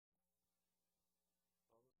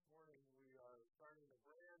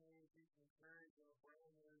married in a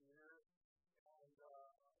brand new year. And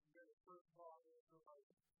I'm going to first of all answer my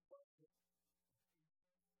question.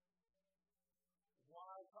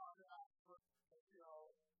 Why talk about first?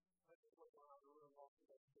 Let's look around the room. Most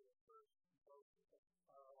of us do it first. Most of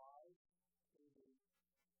our lives, maybe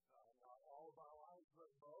not all of our lives, but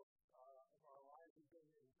most of our lives have been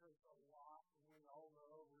in church a lot. And we all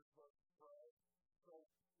know we're supposed to pray. So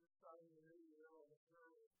we're starting the new year on the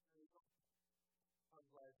third. I'm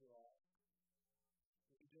glad you asked.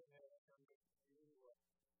 If you didn't have it, I'm going to see you anyway.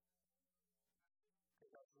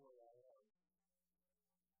 Because that's the way I am.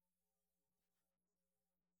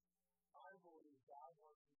 I believe God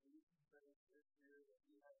wants to do some things this year that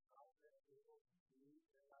He has not been able to do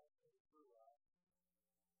in us and through us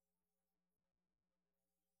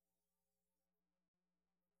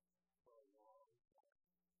for a long time.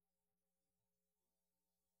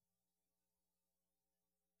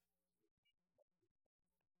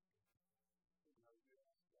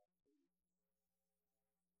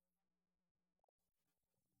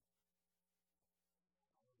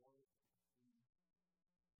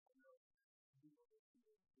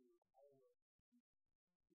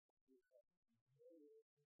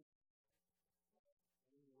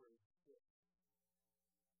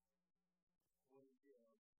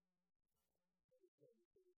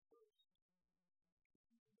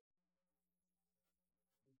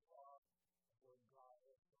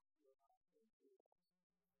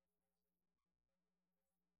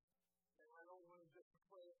 And I don't want to just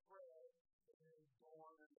pray a prayer and then go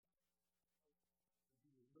on and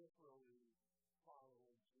be literally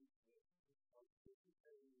following Jesus. It's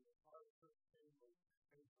participating in part of His family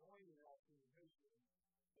and joining us in the mission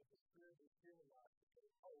that the Spirit has given us to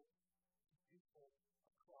give hope to people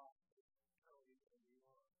across this county and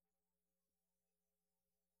beyond.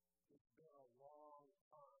 It's been a long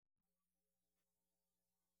time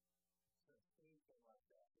since anything like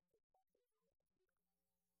that has been happening around here.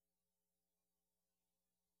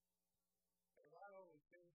 And not only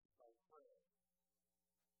things like prayer,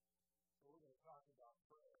 so we're going to talk about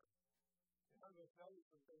prayer. And I'm going to tell you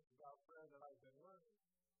some things about prayer that I've been learning.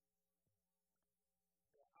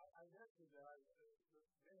 I mentioned that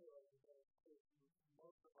many of us have been Christians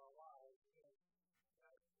most of our lives, and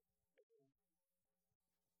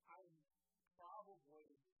I'm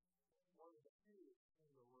probably one of the few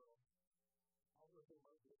in the room. Although there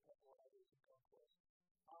might be a couple of others who come close.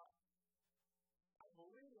 I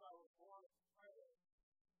believe I was born a prayer.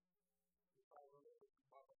 If I remember from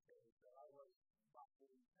Mama Kay, that I was about to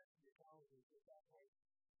check the calendars at that point.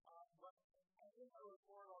 But I think I was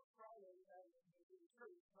born on Friday, and in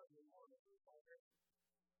church Sunday morning with my parents.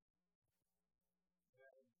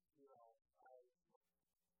 And, I was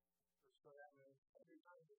so that every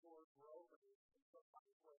time the doors were open, and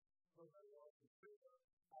sometimes when somebody else was there,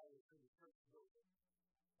 I was in the church building.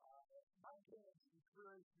 My parents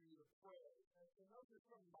encouraged me to pray, and those are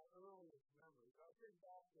some of my earliest memories. I think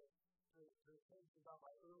back to things about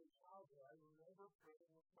my early childhood. I remember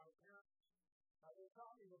praying with my parents. They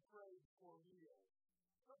taught me to pray before meals.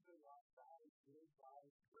 Something like that. Good, God,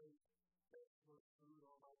 great, thanks for food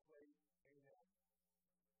on my plate, amen.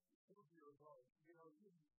 Two years old, you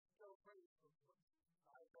still pray for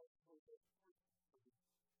I don't know the fruit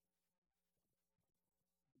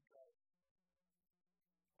because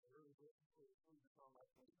I really didn't put food on my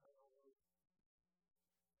plate. I don't know.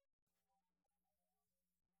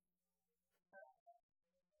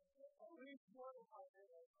 At least one of my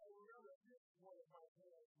parents, I remember at least one of my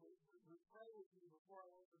parents would pray with me before I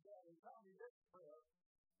went to bed and tell me this prayer.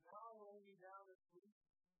 Now lay me down to sleep.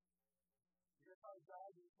 If I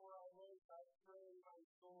die before I wake, I pray my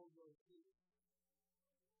soul will sleep.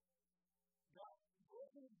 Now,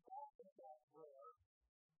 looking back at that prayer,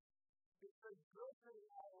 it's a good thing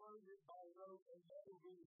I learned it by rote and never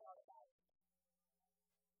really thought about it.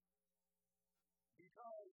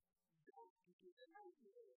 Because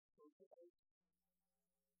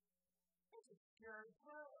it's a scary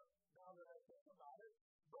prayer, now that I think about it.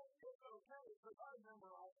 But it's okay, because I remember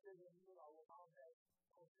I said, when Mom had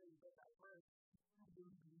told me that that prayer,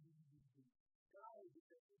 God was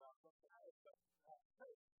thinking about something else.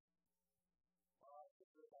 I was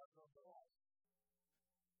thinking about something else.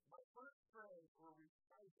 My first prayers were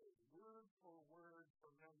recited word for word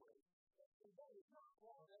from memory. And that is not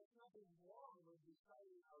wrong. There's nothing wrong with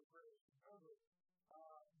reciting our prayers from memory.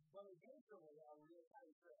 But eventually, I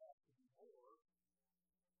realized there has to be more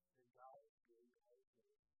than God is doing.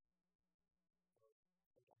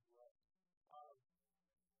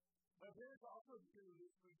 But there's also true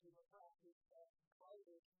history to the practice of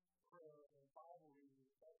private prayer and Bible reading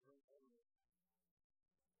that we're doing.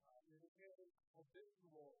 In a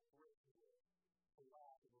habitual ritual, for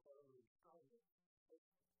lack of a better description, of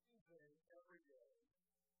using every day.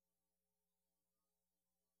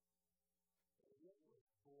 And it was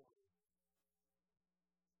boring.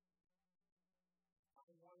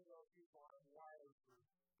 I'm one of those people, I'm wired for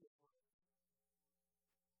different.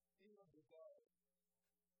 Even today,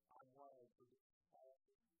 I'm wired for different.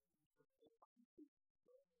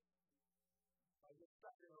 I get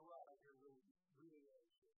stuck in a rut, I get really anxious.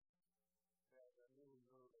 And I'm really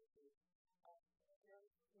nervous. And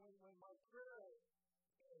when my prayer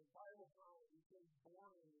and Bible time became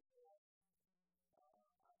boring, I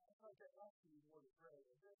thought that must be more to pray.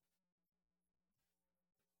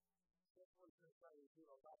 That's what I'm trying to do.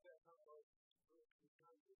 About that time, I was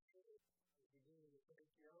trying to do it at the beginning of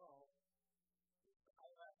ATL. I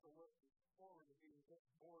have to look forward to being this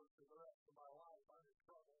bored for the rest of my life. I'm in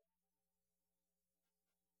trouble.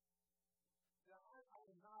 Now, I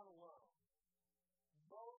am not alone.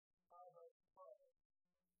 Most of us pray.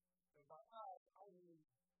 And by us, I mean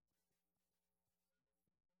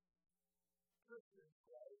Christians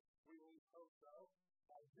pray. We always hope so.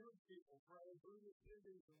 Jewish people pray. Buddhists,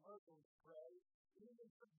 Hindus, and Muslims pray. Even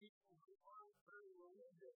some people who aren't very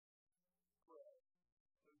religious pray.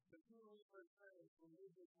 The Pew Research Center's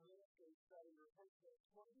religious landscape study reports that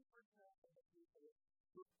 20% of the people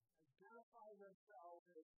who identify themselves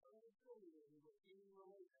as unaffiliated with any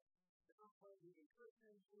religion, they don't claim to be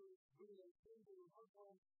Christian, Jewish, Buddhist, Hindu,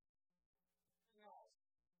 Muslim, anything else.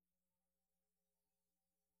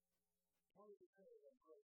 20% of them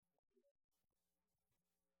pray.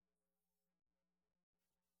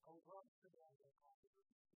 I was once sitting on that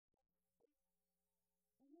conference.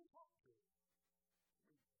 Who do you talk to?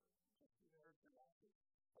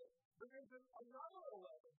 But there's another 11%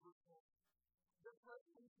 that pray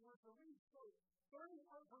once a week. So 31%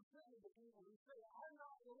 of the people who say, I'm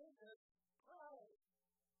not religious, pray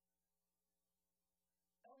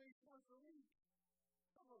at least once a week.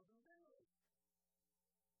 Some of them do.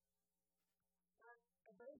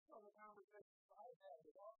 And based on the conversations I've had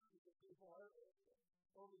with all kinds of people over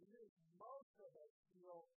the years, most of us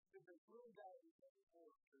feel that there's really got to be something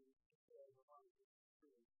more to say about it.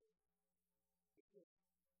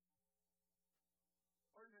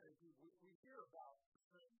 Ordinary people, we hear about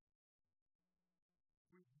things.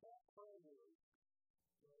 We get forward,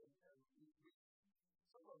 and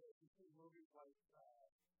some of us see movies like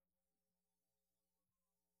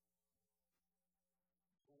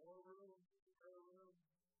War Room, Prayer Room,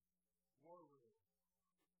 War Room.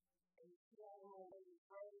 And you see that little lady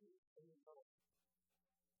praying, and you go,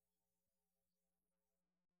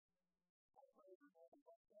 I pray for something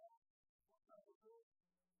like that.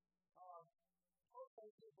 What's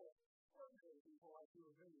that for me? Ordinary people like you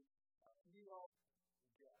and me, you all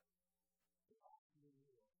get. There must be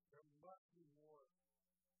more.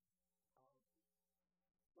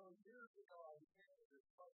 So years ago, I began this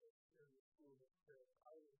project in the school that said,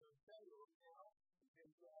 I was going to tell you now,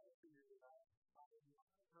 and you all figured it out. I am not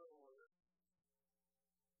a prayer warrior.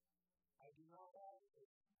 I do not have a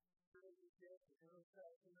spiritual gift of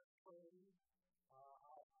intercession and praying.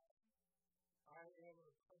 I am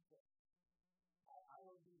a princess. I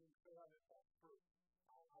don't even say I'm a expert.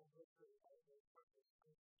 I'm just a princess.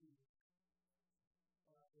 I'm a student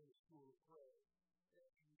in the school of prayer.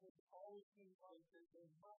 Because it always seems like there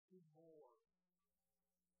must be more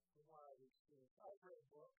than what I've experienced. I've read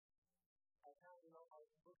books. I counted on my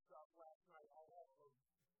bookshelf last night. I have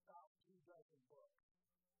about 24 books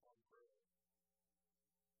on prayer.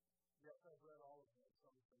 Yes, I've read all of them,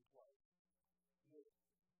 some of them twice.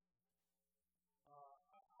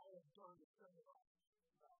 I have done the seminars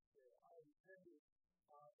about prayer. I have attended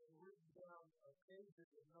and written down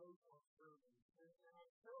pages of notes on sermons. And I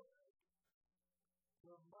feel like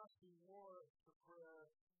there must be more to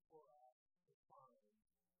prayer for us to find and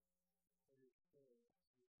experience this year.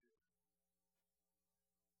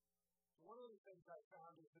 So one of the things I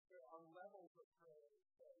found is that there are levels of prayer in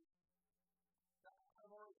faith.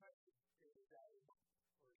 I've already mentioned that or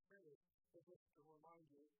experience, but just to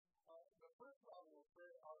remind you, the first level of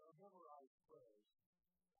prayer are memorized prayers.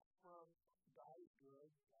 From God is good,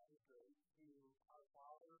 to our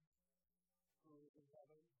Father who is in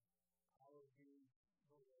heaven, hallowed be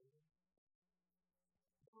your name.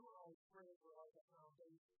 Memorized prayers are like a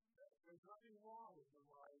foundation. There's nothing wrong with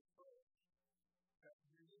memorized prayers.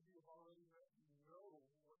 Many of you have already know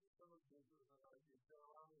what some of these are that I did go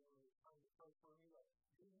around when it was time to pray for me.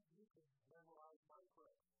 You can memorize my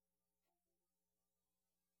prayer.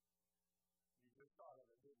 You just thought of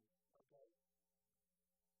it, didn't you? Okay?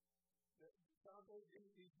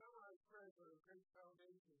 These memorized prayers are a great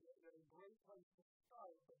foundation. They're a great place to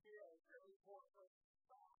start, but be a very poor place to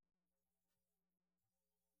stop.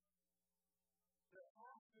 There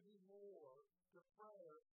has to be more to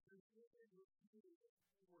prayer than simply repeating it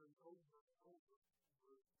over and over and over and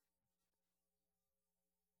over.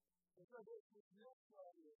 And so this next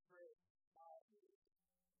level of prayer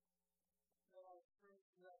that I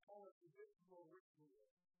experienced, that I call it the ritual ritual,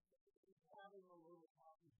 is having a little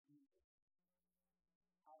talk with Jesus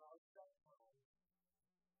on our set time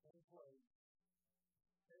and place.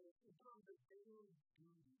 And it becomes a daily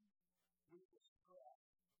duty with the stress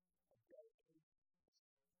of dedication.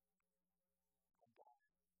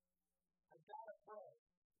 I gotta pray.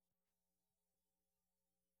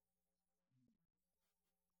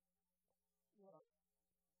 Look,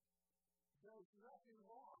 there's nothing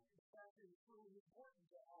wrong. In fact, it's really important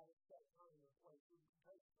to have a set time and place.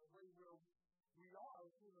 Because the way we are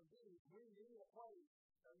as human beings, we need a place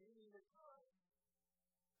and we need a time.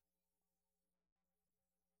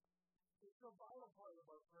 It's a vital part of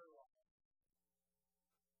our prayer life.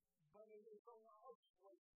 But it is a large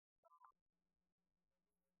place to stop.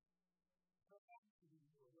 There has to be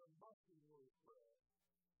more. There must be more prayer.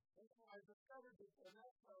 And so I discovered that the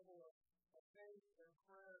next level of faith and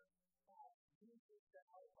prayer Jesus to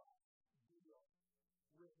help us deal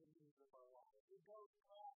with the needs of our lives. It goes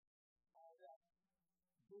past that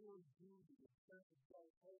daily duty and sense of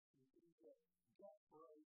dedication into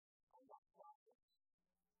desperation and the process.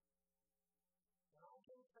 And I'm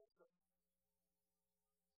going to take them.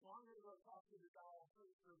 So I'm going to go talk to the guy on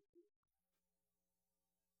page 32.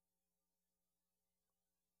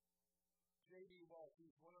 J.D. Walsh,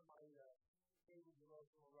 he's one of my favorite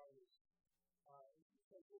devotional writers. He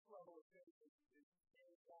says this level of faith is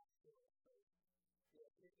fantastic.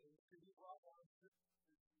 Could you walk on to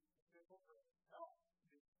simple prayer? No.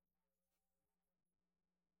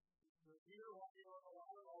 You're here walking on the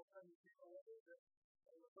water, all of a sudden you feel a little bit,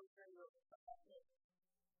 and the first thing you're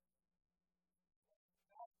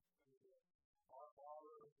our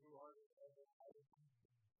Father who art in heaven,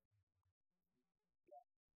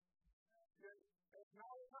 it's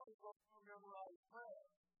not a time to memorize prayer,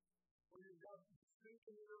 where you've got to speak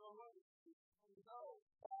in your own language. No,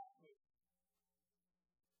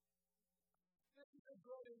 this is a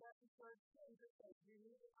good and necessary thing to say. We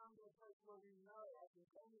need to come to a place where we know I can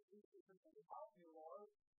come to Jesus and say, help me, Lord.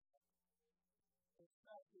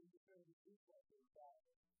 Especially if you're going to do something about it.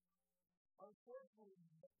 Unfortunately,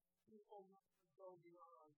 people go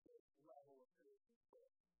beyond this level of faith and prayer.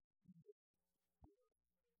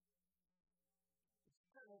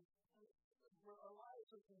 Our lives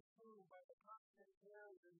are consumed by the constant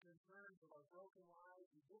cares and concerns of our broken lives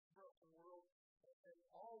and this broken world, and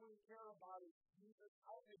all we care about is Jesus,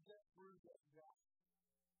 help me get through this mess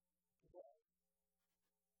today.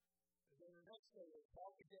 And then the next day is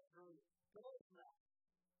help me get through today's mess.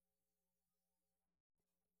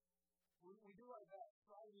 We do our best,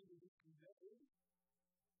 striving to be committed,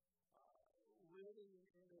 living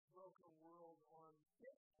in this broken world on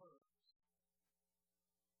His terms.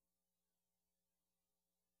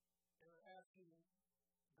 And asking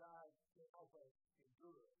God to help us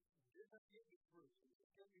endure it. Just get me through.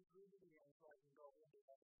 Just get me through to the end so I can go into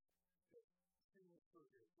that. See me through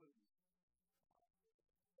here, please.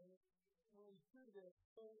 And when we do this,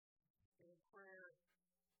 faith and prayer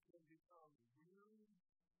can become weary,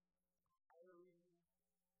 tiring,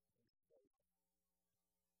 and stale.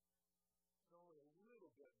 It's only a little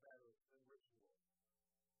bit better than ritual.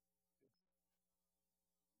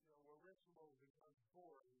 Where ritual becomes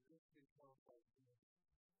boring, this becomes like this.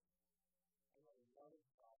 I have another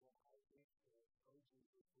problem. I think that, oh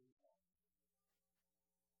Jesus, please help.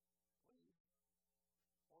 Please.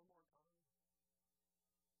 One more time.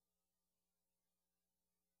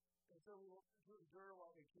 And so we want to endure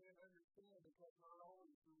what we can't understand because not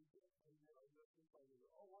always do we get to just like,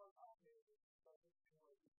 oh, Lord, help me. But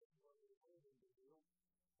it's what we want to do.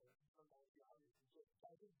 And sometimes God just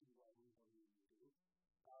doesn't do what we want him to do.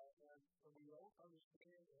 And we don't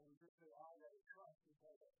understand, and we just say, I got to trust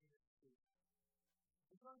because I can't see.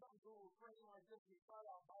 And sometimes when we're praying like this, we start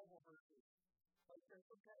out Bible verses. Like there's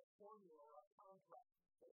some kind of formula or a contract.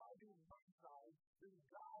 If I do my side, then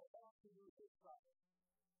God has to do his side.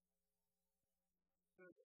 So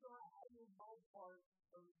if it's not how you my part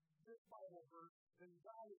of this Bible verse, then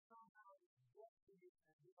God is somehow just to you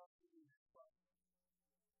and you have to do his part.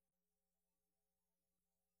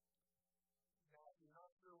 Now, if you're not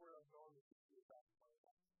sure where I'm going with this, that's my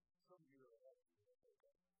life. Some of you are like,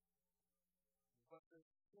 okay. But there's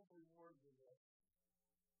simply more than this.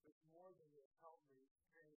 There's more than this help me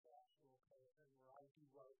transactional kind of thing where I do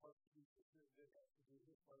what Jesus did has to do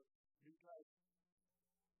this part. Because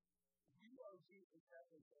we know Jesus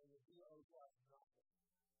everything and he owes us nothing.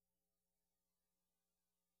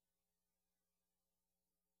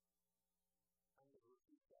 I'm going to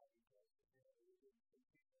repeat that because we didn't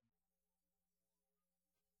repeat it.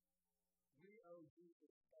 We owe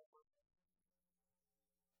Jesus everything.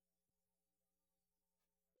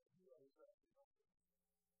 He owes us nothing.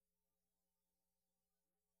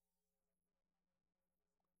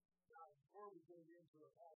 Now, before we get into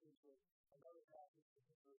a passage with another passage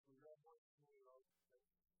that we read once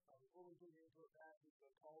before we get into a passage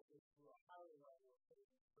that calls us to a higher level of faith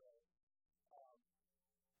and prayer,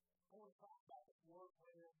 I want to talk about the floor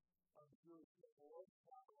plan of the Jewish people. Let's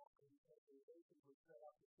talk about it because they basically set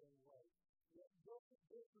up the same way. This is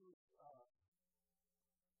our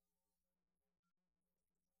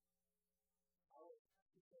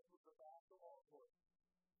with the basketball court.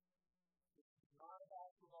 It's not a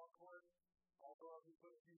basketball court, although we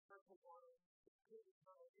put a few circles on it. It's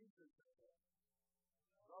not an inches in there.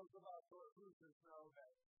 Those of us who are Hoosiers know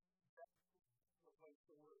that that's the place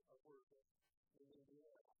to worship in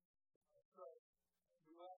Indiana. So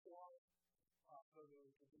we left one so that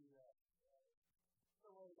we could do that.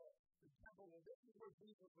 The temple, and this is where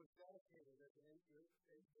Jesus was dedicated as an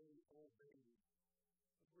 8-year-old baby.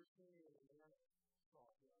 We're seeing it in the next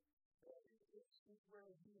song. It's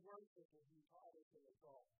where he worshipped and he taught us in the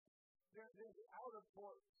song. There's out of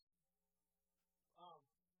court.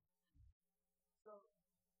 So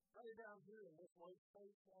right down here in this white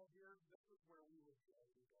space down here, this is where we would go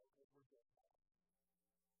because we're just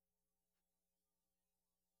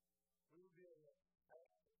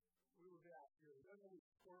out. We would be out here. Then there was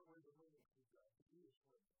the court where the women could go, the Jewish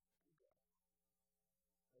women could go.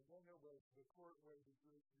 And then there was the court where the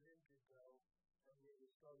Jewish men could go, and where they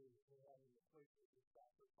started having the places of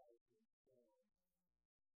sacrifice and so on.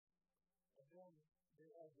 And then they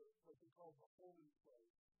had what they called the holy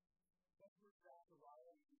place. That's where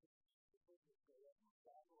Zachariah and the witness go. That's where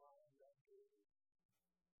Zachariah and that David.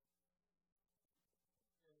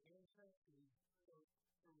 And ancestry, there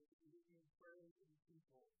was leading prayers and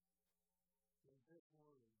people in this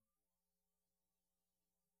room.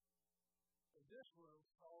 And this room is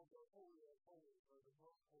called the Holy of Holies, or the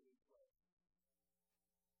Most Holy Place.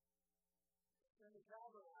 In the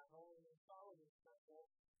tabernacle in Solomon's temple,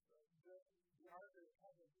 the Ark of the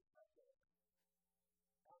Covenant was set there.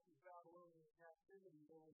 After Babylonian captivity,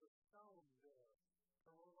 there was a stone there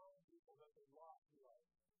to remind people that they lost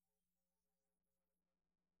life.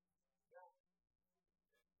 Now,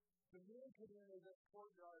 the men could enter this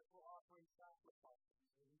courtyard for offering sacrifices,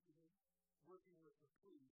 and he could be working with the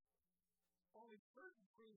priests. Only certain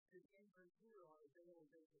priests could enter here on a daily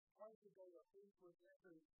basis. Twice a day, a priest would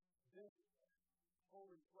enter this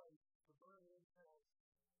holy place to burn incense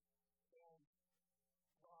and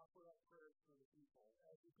to offer up prayers for the people.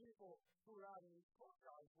 As the people who were out in these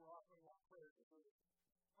courtyards were offering up prayers for the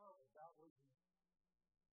time, that was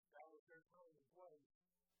their time and place.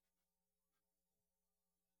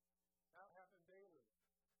 That happened daily. A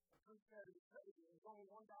priest had to be paid. It was only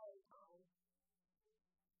 $1 a time.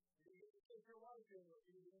 You didn't get to take your wife in with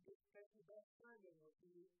you. You didn't get to take your best friend in with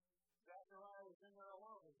you. Zachariah was in there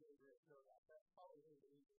alone as Gabriel showed up. That's probably the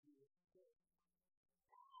reason he was sick.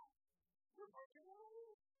 We're making it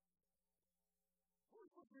all. We're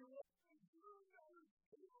supposed to be listening to another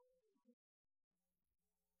people.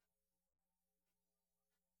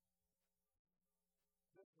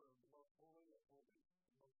 This room, the most holy of holies,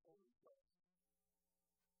 the most holy place.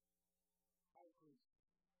 High priest.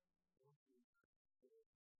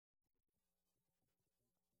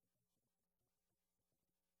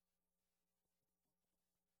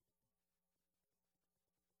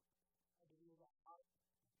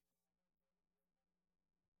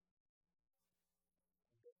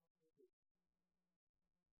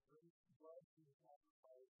 Blood to the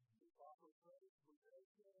sacrifice, the proper praise,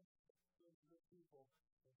 redemption, sins of the people,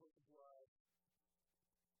 and put the blood.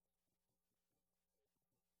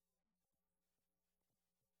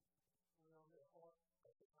 On their heart,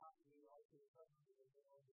 at the top of the altar, the covenant of the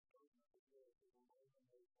Lord, the covenant of the Lord, the remain of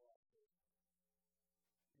those blessings.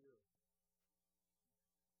 Here. The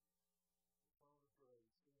throne of grace. And if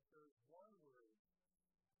there's one word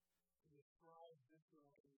to describe this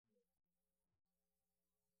arrangement,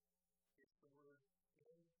 it's the word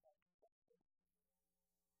unexpected.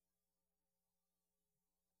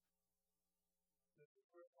 This is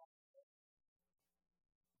where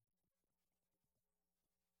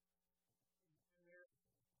in there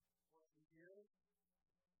once a year,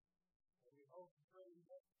 and we hope and pray we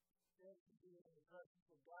get chance to be in the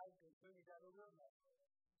presence of God, because then we got to live that way.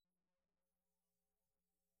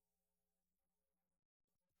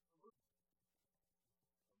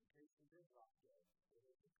 In case we did not go.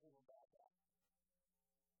 pull them back out.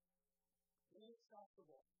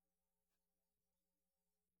 Inacceptable.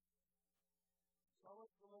 So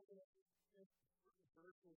let's look at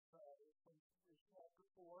verses from chapter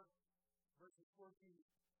 4, verses 14 to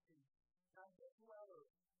 16. Now, this letter,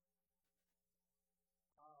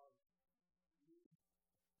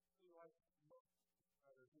 you like most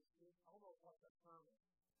letters, it's almost like a sermon.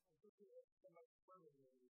 This is a sermon in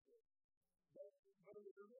this case. But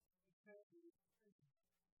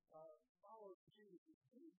it follows Jesus.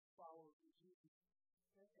 He follows Jesus.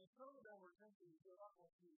 And some of them were tempted to give up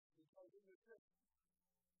on Jesus because it was just,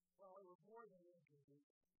 well, it was more than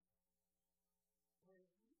inconvenient. I mean,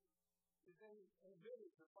 if they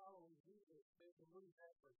admitted to following Jesus, they could lose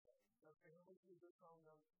everything. Their families would disown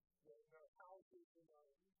them, their houses and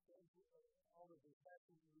all of their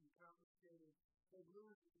possessions would be confiscated. They'd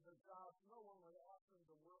lose their jobs. No one would ask them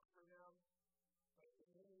to work for them. But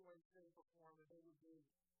in any way, shape, or form, and they would be,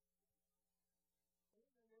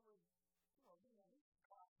 this cost an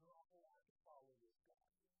awful lot to follow this guy.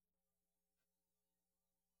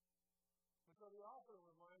 And so the author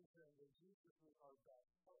reminds them that Jesus is our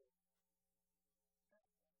best hope.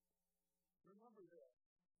 Remember this.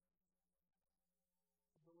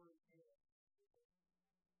 The word is.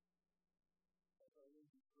 As I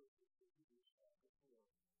read these verses, Hebrews chapter 4.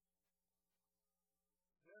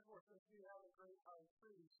 Therefore, since we have a great high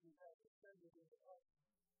priest who has ascended into heaven,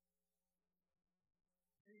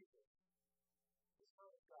 Jesus, the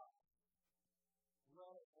Son of God,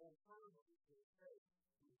 let us hold firmly to the faith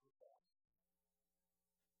we profess.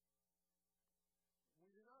 We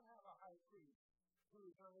do not have a high priest who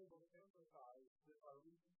is unable to empathize with our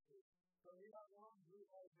weaknesses, but we have one who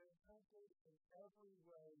has been tempted in every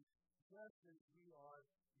way, just as we are,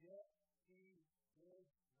 yet he did not sin.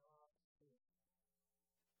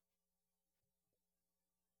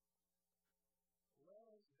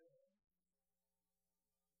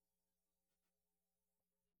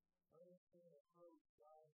 Let us then approach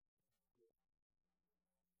God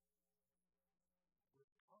with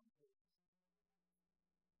confidence,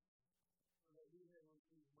 so that we may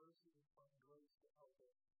receive mercy and find grace to help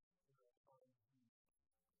us in our time of need.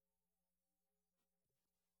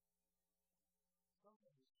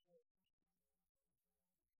 Something has changed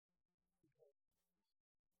because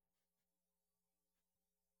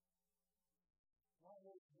what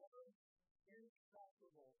was once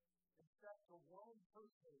inacceptable except to one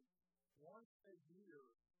person once a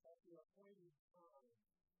year at the appointed time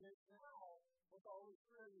is now with the Holy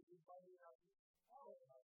Spirit is inviting us all of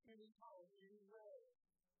us anytime, anywhere.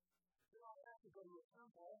 You don't have to go to a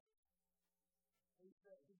temple. He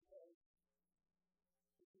says, this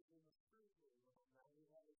is in the spiritual realm. Now we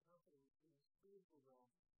have a temple in the spiritual realm.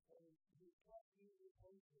 And he kept the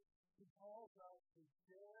invitation. He calls us to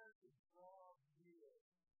dare to draw near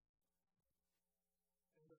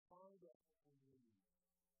and to find out what we need.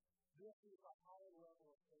 This is a higher level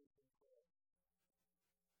of faith and prayer.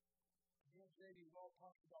 Again, J.D. Walt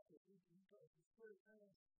talks about this. He says the Spirit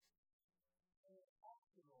things and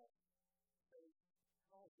optional faith,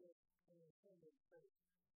 also transcendent faith.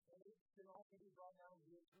 And it can also be brought down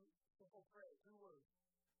to a simple prayer, 2 words.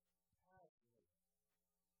 Passionate.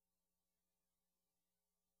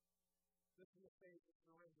 This is a faith of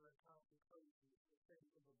surrender and consecration. It's a faith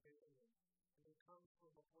of abandonment. And it comes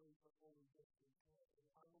from a place of holy discontent and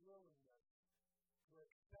unwillingness to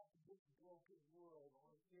accept this broken world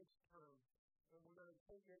on its terms. And we're going to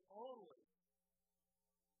take it only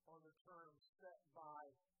on the terms set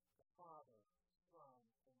by the Father, Son,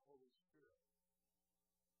 and Holy Spirit.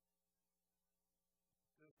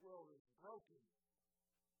 This world is broken,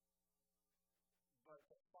 but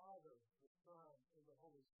the Father, the Son, and the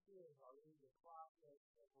Holy Spirit are in the process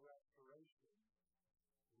of restoration,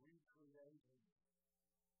 recreating,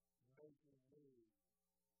 making new this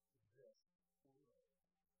world.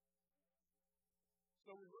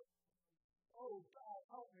 So we look, oh God,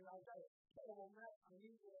 help me, I've got a terrible mess, I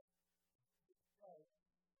need to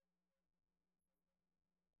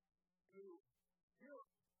here,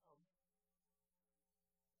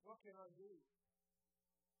 what can I do?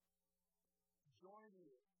 Join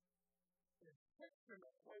you in fixing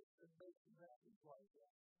a place that makes you happy like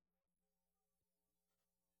that.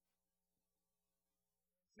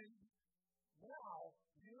 See, now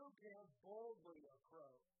you can boldly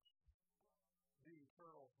approach the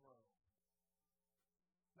eternal throne.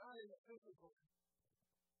 Not in a physical,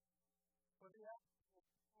 but the actual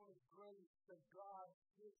throne of grace that God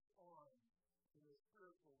sits on in the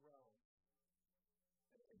spiritual realm.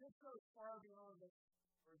 It just goes far beyond the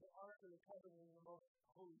Ark of the Covenant in the most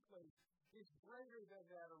holy place. He's greater than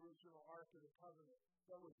that original Ark of the Covenant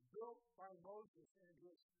that was built by Moses and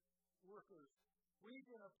his workers. We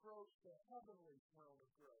can approach the heavenly throne of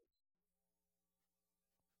grace.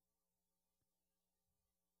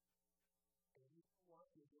 And you know what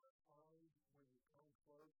you're going to find when you come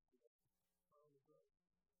close to the throne of grace?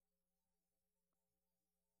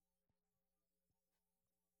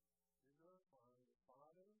 You're going to find the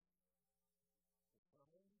Father, the Son,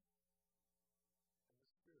 and the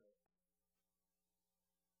Spirit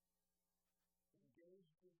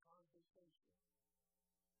engaged in conversation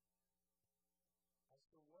as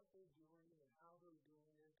to what they're doing and how they're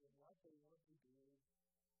doing it and what they want to do to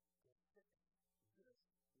fix this world.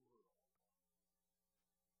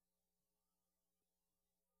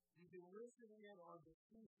 You've been listening in on the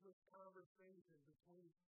ceaseless conversation between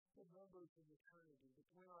the members of eternity,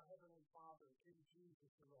 between our Heavenly Father, King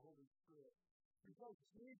Jesus, and the Holy Spirit. Because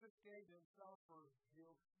Jesus gave himself for you,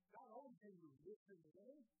 not only can you listen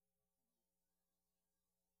in,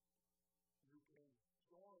 you can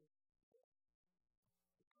join the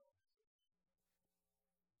conversation.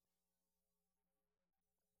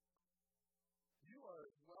 You are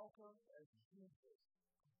as welcome as Jesus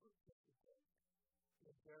to participate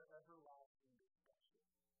in their everlasting discussion.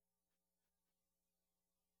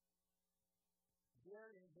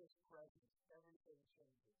 There in his presence, everything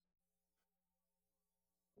changes.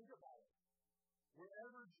 Think about it.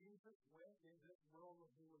 Wherever Jesus went in this world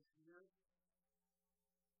when he was here,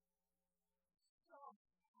 stuff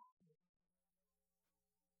happened.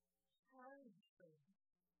 Strange things.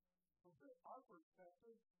 From our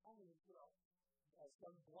perspective, only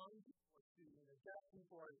some blind people are seeing, and deaf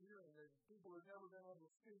people are hearing, and people have never been able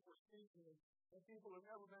to speak or speaking, and people have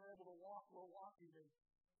never been able to walk or walking, and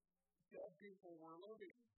dead people were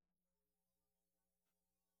living.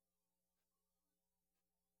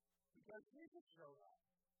 Because Jesus showed up.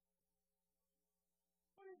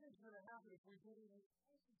 What do you think is going to happen if we get in his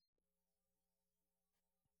presence?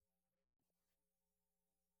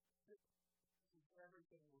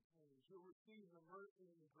 Everything will change. You'll receive the mercy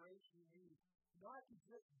and the grace you need, not to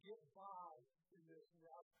just get by in this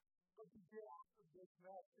mess, but to get out of this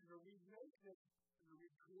mess and to remake this, and to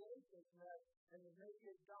recreate this mess, and to make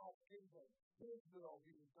it God's kingdom. His will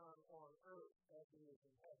being done on earth as it is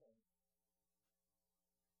in heaven.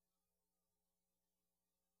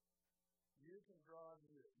 You can draw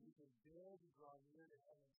near. You can dare to draw near to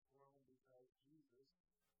heaven's throne because Jesus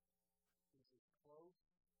is as close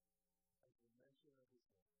as the mention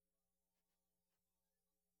of his name.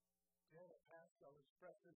 Janet Pascal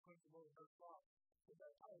expressed this principle in her thought. At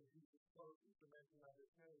that time, Jesus close as the mention of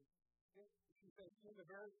his name. She said, in the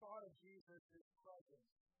very thought of Jesus, his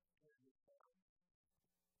presence can be found.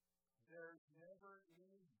 There's never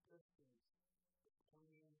any distance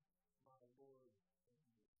between my Lord and me.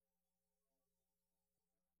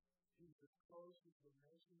 He's as close as the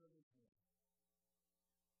mention of his name.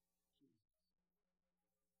 Jesus.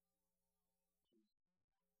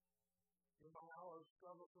 In my hour of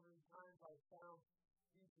struggle, so many times I've found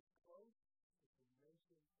he's as close as the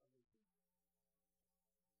mention of his name.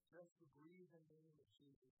 Just to breathe the name of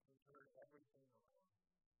Jesus can turn everything around.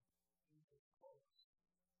 He's as close as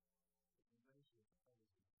the mention of his name.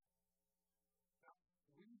 Now,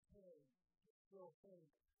 we can still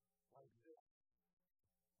think like this.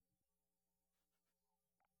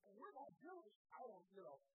 And we're not Jewish.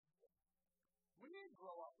 We didn't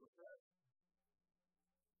grow up with this.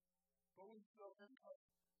 But we still think like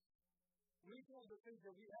this. We tend to think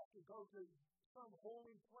that we have to go to some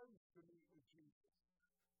holy place to meet with Jesus.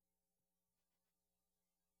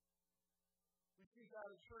 We seek out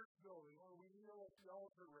a church building, or we kneel at the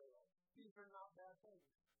altar rail. These are not bad things.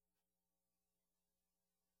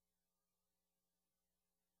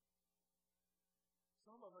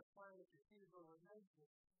 Some of us find the cathedral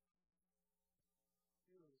amazing.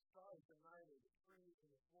 The stars at night, or the trees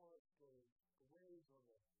in the forest, or the waves on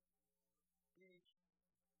the beach.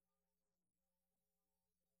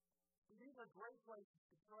 These are great places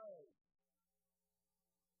to pray.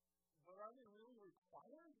 But are they really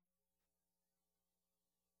required?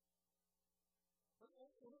 But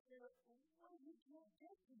what if you can't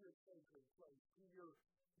get to your sacred place, to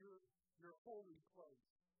your holy place?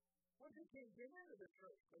 What if you can't get into the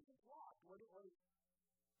church because it's locked? What if you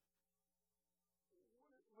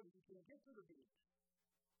can't get to the beach?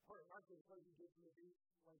 Or in our case, what if you get to the beach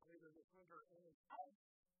like later this winter and it's ice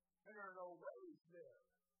and there are no waves there?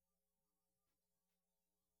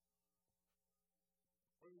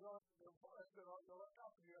 Or you go to the forest and you look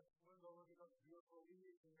up and you have to window look at those beautiful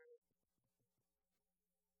leaves and there's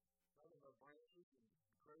none of the branches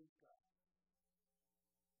and gray sky.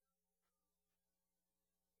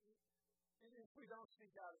 we don't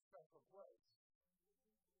seek out a special place,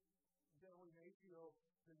 then we may feel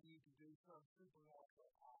the need to do some supernatural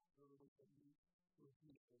act so that we can meet with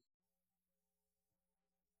Jesus.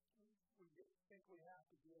 We think we have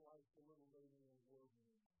to be like the little lady in the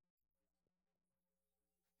wilderness.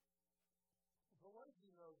 But what if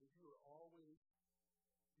you know that you'll always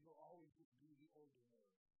just do the ordinary,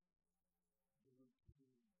 the routine?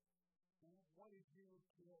 What if you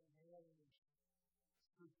can't manage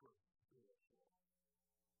super spiritual?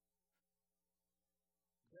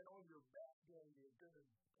 Then on your best day, you're going to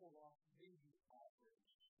pull off maybe average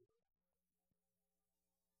spiritual.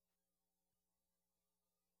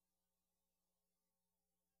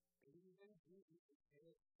 Even Jesus is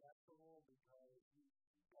inacceptable because he's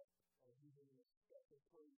in a special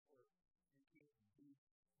place where you can't be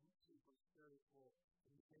super spiritual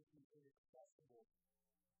and you think he's inaccessible.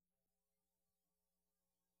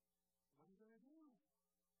 What are you going to do?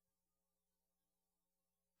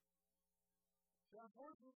 So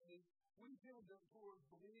unfortunately, we tend towards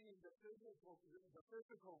believing the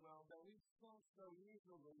physical realm that we sense so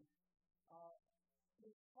easily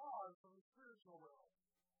is far from the spiritual realm.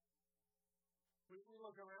 We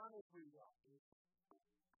look around us, we go,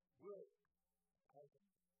 good. I can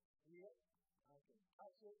see it, I can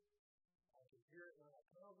touch it, I can hear it when I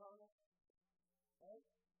count on it. Right?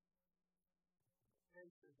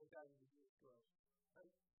 Faith is what that is to us.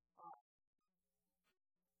 Right?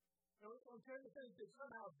 We tend to think that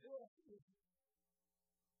somehow this is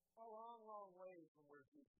a long, long way from where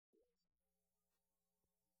Jesus is.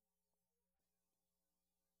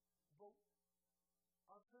 But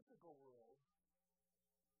our physical world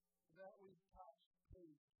that we touch,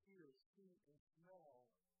 taste, hear, see, and smell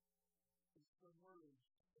is submerged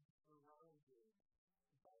and surrounded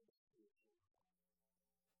by the spiritual realm.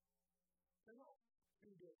 They're not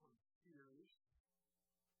two different spheres.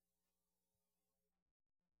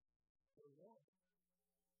 They're one.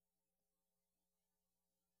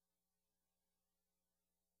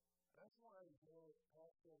 That's why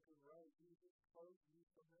Paul can write, Jesus spoke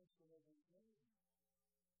the mention of his name.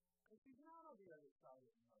 Because he's not on the other side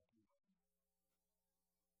of the monkey.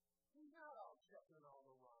 He's not out checking all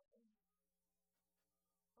around.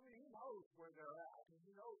 I mean, he knows where they're at, and he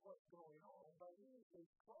knows what's going on, but he is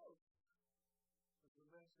close to the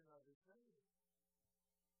mention of his name.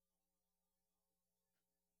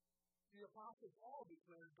 The Apostle Paul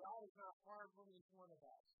declared, God is not far from each one of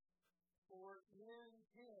us. For in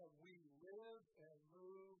him we live and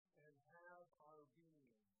move and have our being.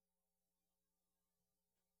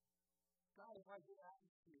 God has an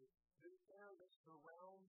atmosphere, the air that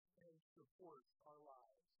surrounds and supports our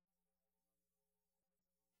lives.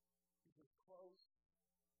 He's as close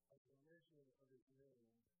as the mention of his name.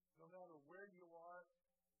 No matter where you are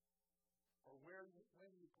or when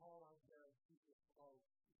you call on him, he's as close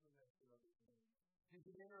as the mention of his name. You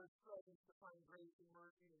can enter his presence to find grace and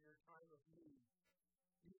mercy in your time of need.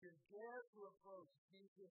 You can dare to approach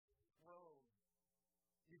Jesus' throne.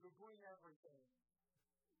 You can bring everything.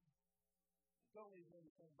 Don't leave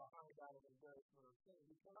anything behind out of embarrassment or sin.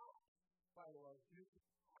 You cannot, by the way, you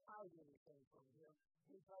hide anything from him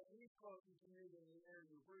because he's closer to you than the air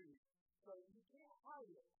you breathe. So you can't hide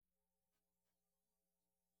it.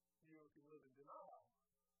 You can live in denial.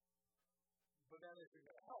 But that isn't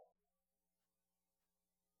going to help.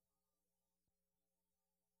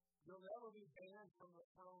 You'll never be banned from the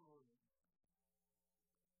throne room.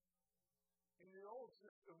 In the old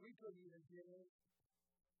system, we couldn't even get in.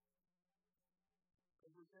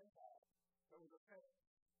 It was Gentile. There was a fence.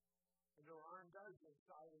 And there were armed guards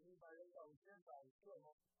inside, and anybody that was Gentile was still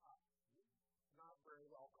not very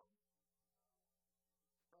welcome.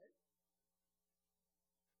 Right?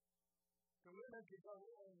 The women could go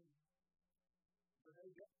in, but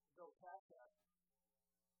they didn't go past that.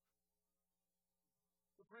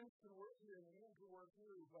 The prince could work here, and the men could work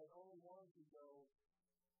here, but only one could go.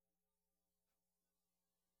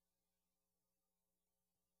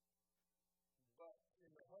 But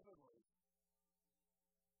in the heavenly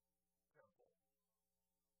temple,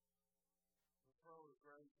 the throne of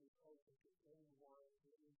grace is open to anyone,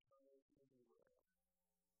 anytime, anywhere.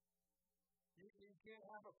 You can't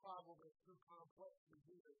have a problem that's too complex to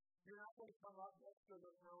do it. You're not going to come up next to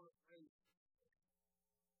the throne of grace.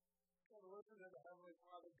 You're going to listen to the Heavenly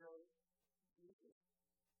Father go,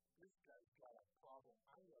 this guy's got a problem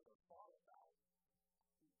I never thought about.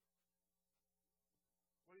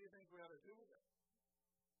 What do you think we ought to do with it?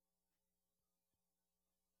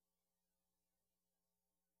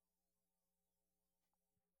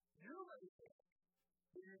 You may think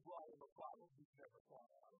that you brought him a problem he's never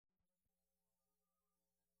thought about.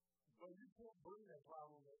 But you can't bring that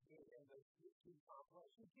problem into get too complex.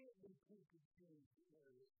 You can't be too confused in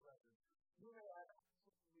His presence. You may have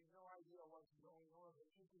absolutely no idea what's going on, but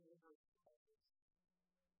you can enter His presence.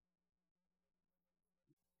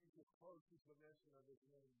 You get close to the mention of His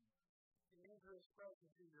name. You can enter His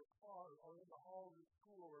presence in your car or in the halls of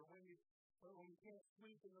school, or when you can't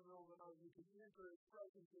sleep in the middle of the night, you can enter His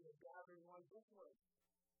presence in a gathering like this one.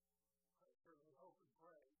 I certainly hope and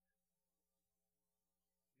pray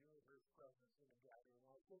you enter His presence in a gathering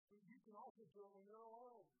like this. But you can also do it when you're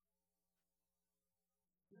alone.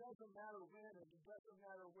 It doesn't matter when and it doesn't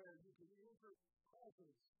matter where. You can enter His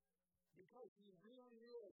presence because He really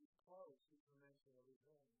is close to the mention of His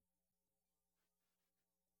name.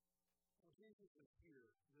 Well, Jesus is here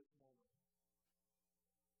this moment.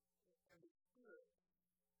 And the Spirit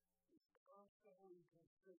is constantly,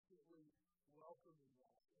 consistently welcoming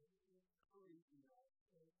us and encouraging us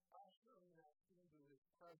and ushering us into His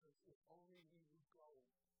presence if only we would go.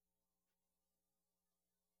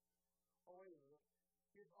 Or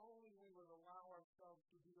if only we would allow ourselves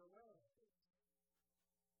to be aware of it.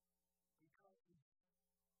 Because He's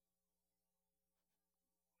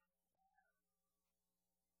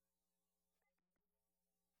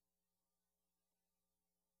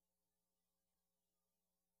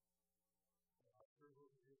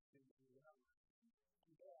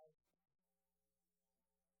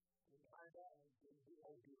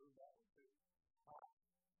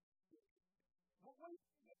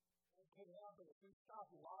what can happen if we stop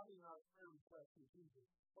lobbying our prayer requests to Jesus?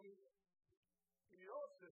 I mean, in the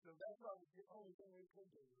old system, that's probably the only thing we could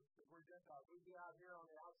do. If we're Gentiles, we'd be out here on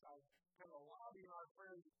the outside, kind of lobbying our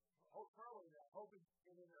prayers, throwing that, hoping to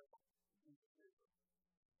get in there.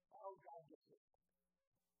 Oh, God gets it.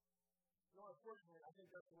 Unfortunately, I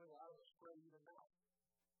think that's the way a lot of us pray even now.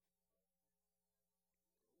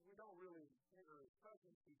 We don't really enter His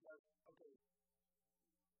presence because, okay,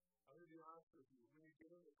 I'm going to be honest with you. When you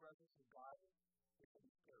get in the presence of God, it can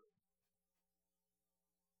be scary.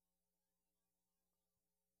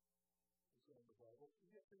 It's in the Bible. You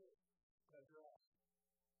get to it. Because you're asked.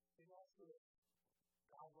 You're asked to it.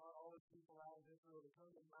 God brought all His people out of Israel to come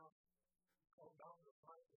to the mountain. Come down to the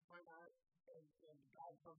Sinai. And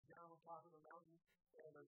God comes down on top of the mountain.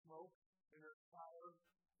 And there's smoke. And there's fire.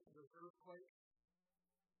 And there's earthquake.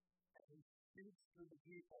 And He speaks to the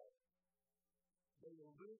people. They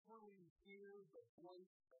will literally hear the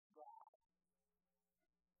voice of God.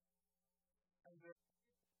 And then,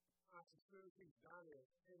 as soon as He's done it,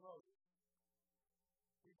 hey, Moses,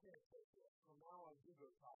 we can't take this. From now on, you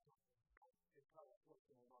go talk to Him and tell us what's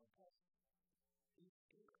going on. He's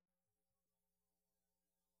here.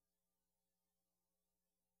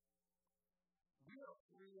 We are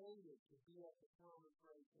created to be at the throne of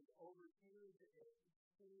grace and overhear and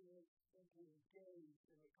experience and to engage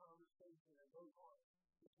in the conversation and those are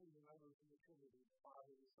between the members of the Trinity, the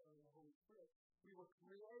Father, the Son, and the Holy Spirit. We were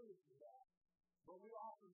created for that. But we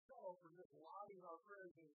often settle for just lobbying our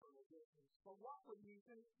prayers in from a distance. But what do you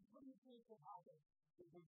think would happen if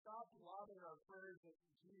we stopped lobbying our prayers into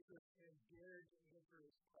Jesus and dared to enter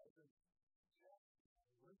His presence? Just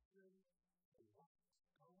listen to what's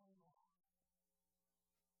going on.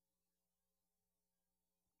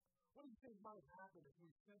 What do you think might happen if we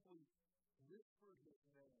simply whispered His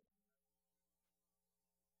name,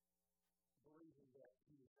 believing that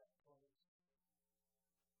He is that close?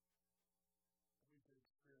 We can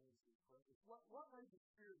experience His presence. What might the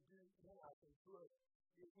Spirit do in us and to us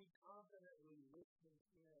if we confidently listen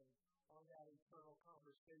in on that eternal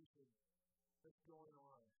conversation that's going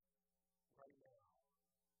on right now?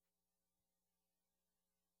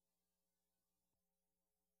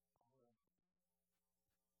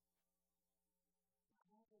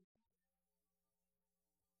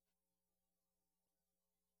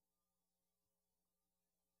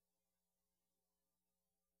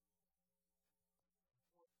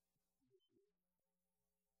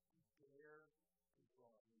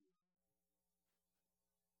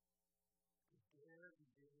 Dare to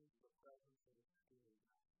get into the presence of the Spirit.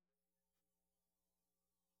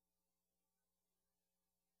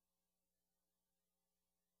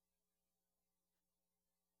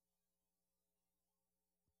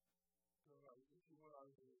 So, if you want to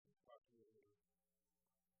argue, talk to you later.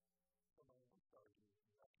 Somebody wants to argue with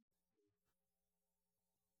you.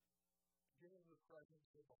 Get into the presence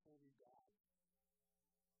of the Holy God.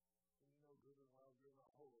 And you know good and well you're not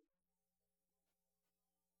holy.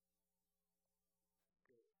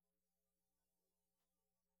 Good.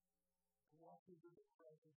 To walk into the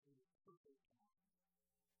presence of the perfect God.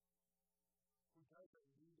 Who doesn't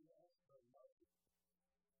need us but loves us.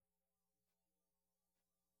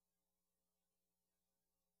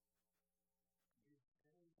 Is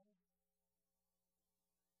anyone?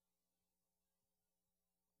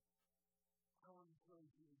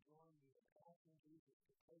 Jesus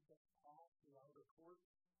to take us off the outer court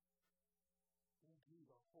into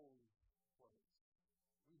the holy place.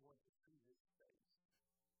 We want to see His face. We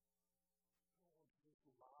don't want to just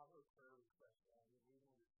lob our prayer request at Him. We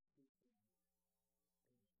want to speak to Him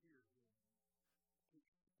and hear Him, to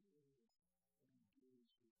experience and engage with Him.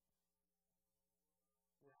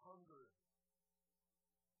 We're hungry.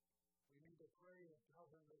 We need to pray and tell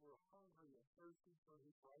Him that we're hungry and thirsty for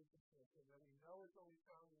His righteousness, and that we know it's only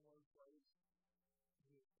found in one place,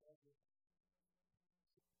 in His presence,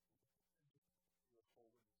 His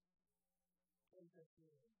holiness. Take us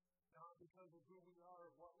in, not because of who we are,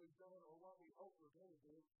 or what we've done, or what we hope we're going to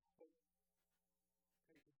do, but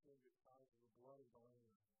take us in because of the blood of the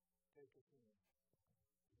Lamb. Take us in to the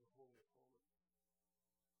Holy of Holies.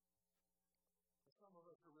 Some of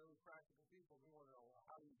us are really practical people. We want to know,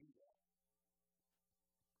 how do we do that?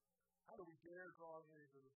 How do we dare draw near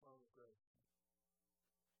to the throne of grace?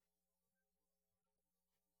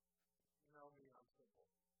 You know me, I'm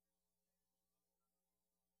simple.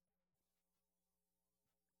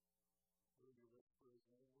 Will you whisper His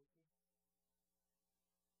name with me?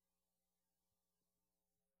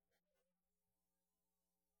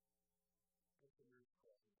 Get in His presence. Whisper His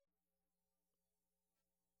name,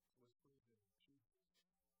 Jesus. Jesus.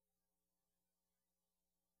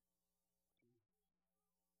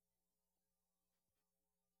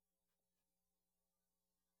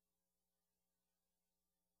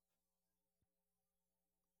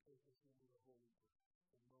 Take us into the holy place,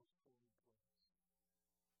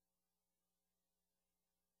 the most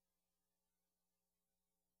holy place. Lord, we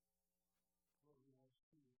want to see Your face. We're sick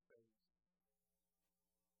and tired of it. We're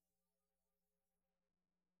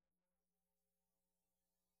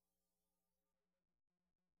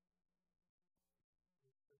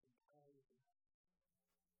sick and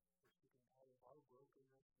tired of our brokenness.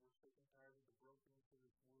 We're sick and tired of the brokenness of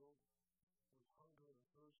this world. We hunger and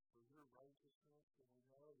thirst for Your righteousness, and we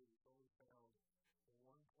know that it's only found in one place.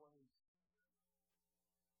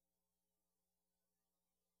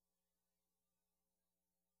 Take us in for the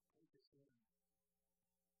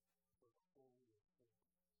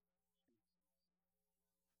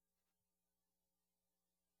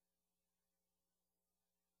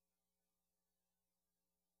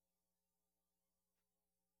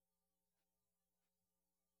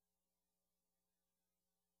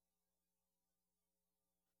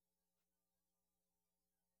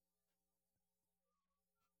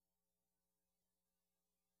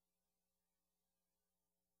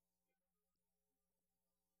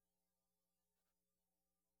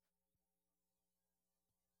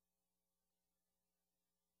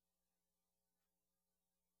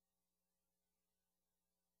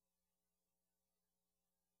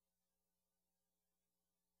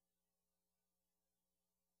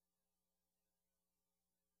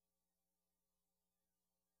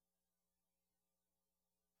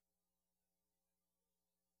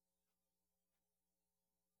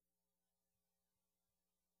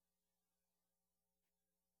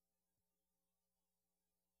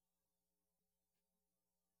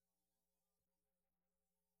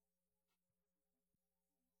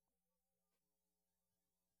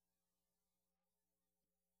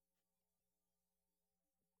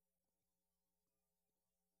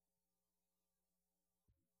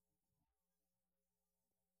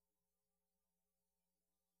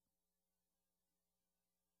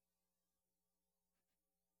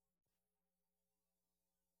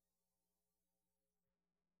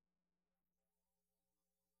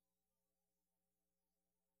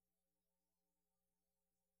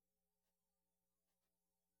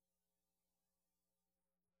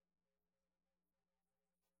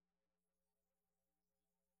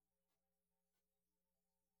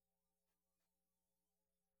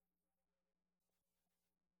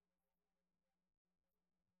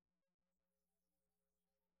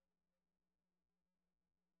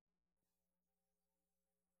of holies, Jesus.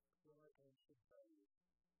 I feel like I should tell you.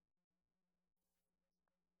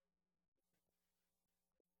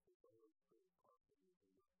 If I was to talk to you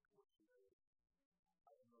what today,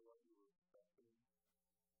 I don't know what you were expecting.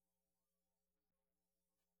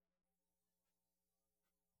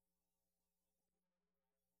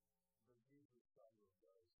 But Jesus Christ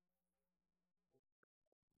does.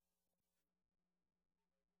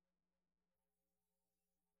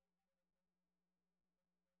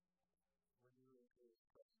 When you're in His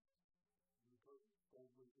presence, you go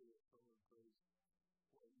boldly to the throne of grace,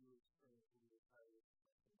 where you experience the entire in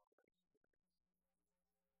Christ.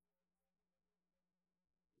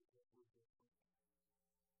 Because we're different.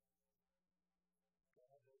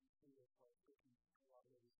 God doesn't see us like cookies out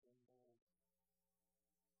of the same mold.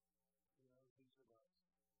 He knows each of us.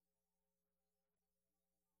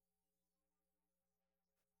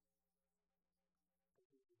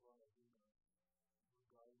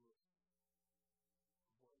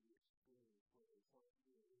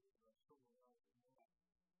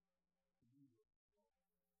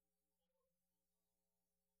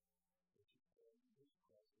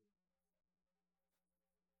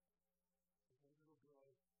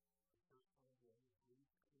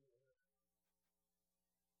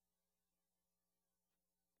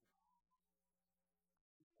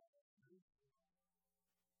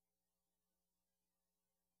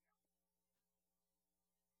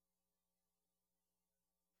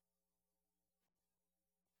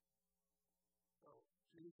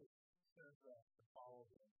 Jesus sends us to follow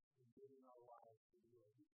him in giving our lives to the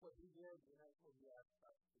Lord. What he did, and that's what he asked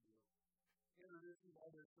us to do. Introducing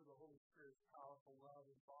others to the Holy Spirit's powerful love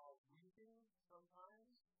involves weeping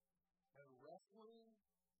sometimes and wrestling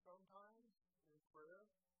sometimes in prayer,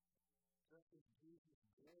 just as Jesus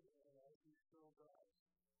did and as he still does.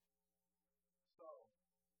 So,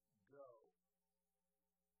 go.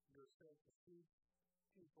 You're sent to seek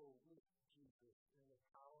people with Jesus in the